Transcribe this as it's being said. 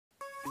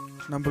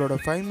நம்மளோட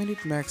 5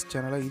 minute maths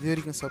சேனலை இது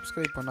வரைக்கும்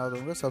சப்ஸ்கிரைப்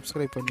பண்ணாதவங்க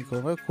சப்ஸ்கிரைப்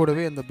பண்ணிக்கோங்க.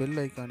 கூடவே அந்த பெல்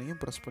ஐக்கானையும்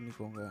ப்ரெஸ்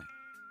பண்ணிக்கோங்க.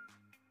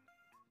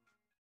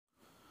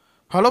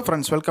 Hello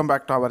friends, welcome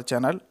back to our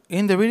channel.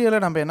 இந்த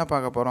வீடியோவில் நம்ம என்ன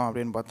பார்க்க போகிறோம்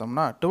அப்படின்னு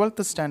பார்த்தோம்னா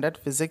 12th standard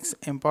physics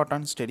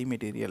important study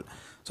material.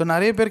 So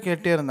நிறைய பேர்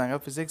கேட்டே இருந்தாங்க,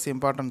 ஃபிசிக்ஸ்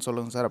இம்பார்ட்டன்ட்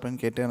சொல்லுங்கள் சார்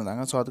அப்படின்னு கேட்டே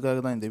இருந்தாங்க. ஸோ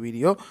அதுக்காக தான் இந்த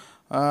வீடியோ.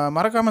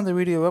 மறக்காமல் இந்த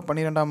வீடியோவை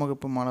 12ஆம்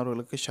வகுப்பு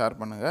மாணவர்களுக்கு ஷேர்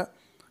பண்ணுங்கள்.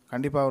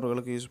 கண்டிப்பாக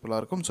அவர்களுக்கு யூஸ்ஃபுல்லாக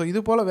இருக்கும். ஸோ இது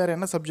போல் வேறு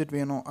என்ன சப்ஜெக்ட்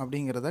வேணும்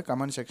அப்படிங்கிறத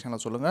கமெண்ட்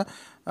செக்ஷனில் சொல்லுங்கள்.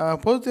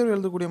 பொதுத் தேர்வு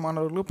எழுதக்கூடிய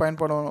மாணவர்களுக்கு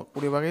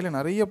பயன்படக்கூடிய வகையில்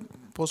நிறைய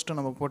போஸ்ட்டு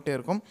நம்ம போட்டே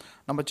இருக்கும்.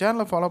 நம்ம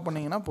சேனலை ஃபாலோ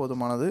பண்ணிங்கன்னா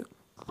போதுமானது.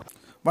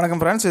 வணக்கம்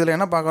ஃப்ரெண்ட்ஸ், இதில்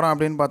என்ன பார்க்குறோம்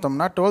அப்படின்னு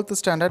பார்த்தோம்னா 12th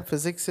ஸ்டாண்டர்ட்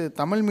ஃபிசிக்ஸ்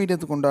தமிழ்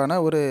மீடியத்துக்கு உண்டான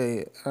ஒரு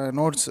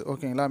நோட்ஸ்,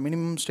 ஓகேங்களா,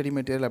 மினிமம் ஸ்டடி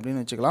மெட்டீரியல்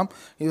அப்படின்னு வச்சுக்கலாம்.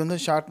 இது வந்து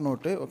ஷார்ட்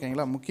நோட்டு,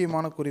 ஓகேங்களா.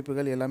 முக்கியமான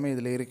குறிப்புகள் எல்லாமே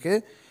இதில்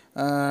இருக்குது.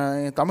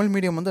 தமிழ்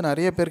மீடியம் வந்து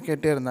நிறைய பேர்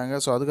கேட்டே இருந்தாங்க.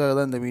 ஸோ அதுக்காக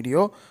தான் இந்த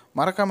வீடியோ.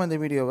 மறக்காமல் இந்த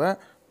வீடியோவை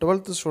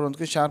 12th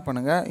ஸ்டூடெண்ட்ஸ்க்கு ஷேர்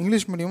பண்ணுங்கள்.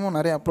 இங்கிலீஷ் மீடியமும்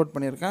நிறைய அப்லோட்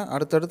பண்ணியிருக்கேன்.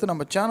 அடுத்தடுத்து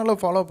நம்ம சேனலை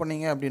ஃபாலோ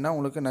பண்ணிங்க அப்படின்னா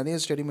உங்களுக்கு நிறைய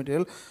ஸ்டடி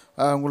மெட்டீரியல்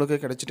உங்களுக்கு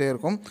கிடச்சிட்டே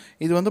இருக்கும்.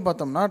 இது வந்து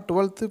பார்த்தோம்னா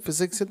 12th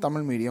ஃபிசிக்ஸ்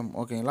தமிழ் மீடியம்,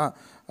 ஓகேங்களா.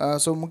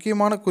 ஸோ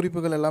முக்கியமான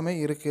குறிப்புகள் எல்லாமே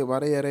இருக்குது.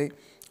 வரையறை,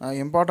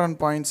 இம்பார்ட்டன்ட்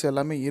பாயிண்ட்ஸ்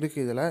எல்லாமே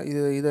இருக்குது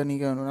இதை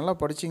நீங்கள் நல்லா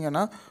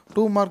படிச்சிங்கன்னா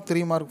 2 மார்க்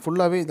 3 மார்க்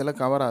ஃபுல்லாகவே இதில்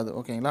கவர் ஆகுது,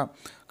 ஓகேங்களா.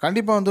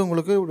 கண்டிப்பாக வந்து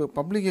உங்களுக்கு ஒரு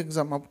public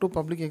exam, up to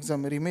public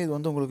exam வரையுமே இது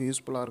வந்து உங்களுக்கு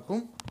யூஸ்ஃபுல்லாக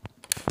இருக்கும்.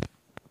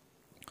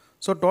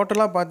 ஸோ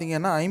டோட்டலாக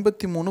பார்த்தீங்கன்னா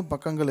 53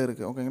 பக்கங்கள்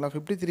இருக்குது, ஓகேங்களா.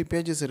 53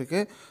 பேஜஸ்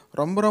இருக்குது.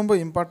 ரொம்ப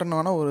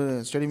இம்பார்ட்டண்டான ஒரு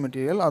ஸ்டடி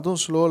மெட்டீரியல்.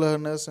 அதுவும் ஸ்லோ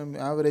லேர்னர்ஸ்,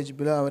 ஆவரேஜ்,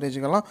 பிலோ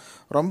ஆவரேஜுக்கெல்லாம்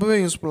ரொம்பவே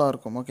யூஸ்ஃபுல்லாக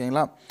இருக்கும்,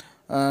 ஓகேங்களா.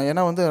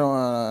 ஏன்னா வந்து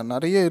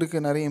நிறைய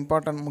இருக்குது, நிறைய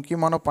இம்பார்ட்டன்ட்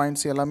முக்கியமான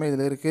பாயிண்ட்ஸ் எல்லாமே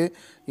இதில் இருக்குது.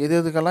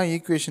 எதுக்கெல்லாம்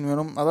ஈக்குவேஷன்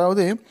வேணும்,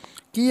 அதாவது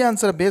கீ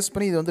ஆன்சரை பேஸ்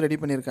பண்ணி இது வந்து ரெடி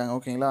பண்ணியிருக்காங்க,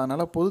 ஓகேங்களா.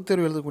 அதனால் பொதுத்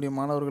தேர்வு எழுதக்கூடிய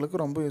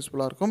மாணவர்களுக்கு ரொம்ப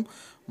யூஸ்ஃபுல்லாக இருக்கும்.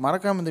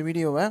 மறக்காமல் இந்த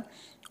வீடியோவை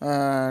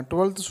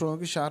 12th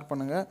ஸ்டூடெண்ட்க்கு ஷேர்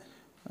பண்ணுங்கள்.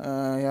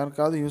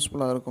 யாருக்காவது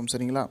யூஸ்ஃபுல்லாக இருக்கும்,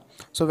 சரிங்களா.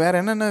 ஸோ வேறு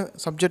என்னென்ன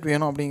சப்ஜெக்ட்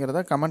வேணும் அப்படிங்கிறத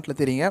கமெண்ட்டில்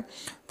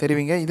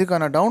தெரிவிங்க.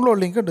 இதுக்கான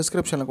டவுன்லோட் லிங்க்கு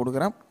டிஸ்கிரிப்ஷனில்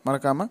கொடுக்குறேன்.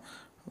 மறக்காமல்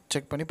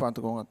செக் பண்ணி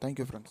பார்த்துக்கோங்க.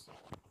 Thank you friends.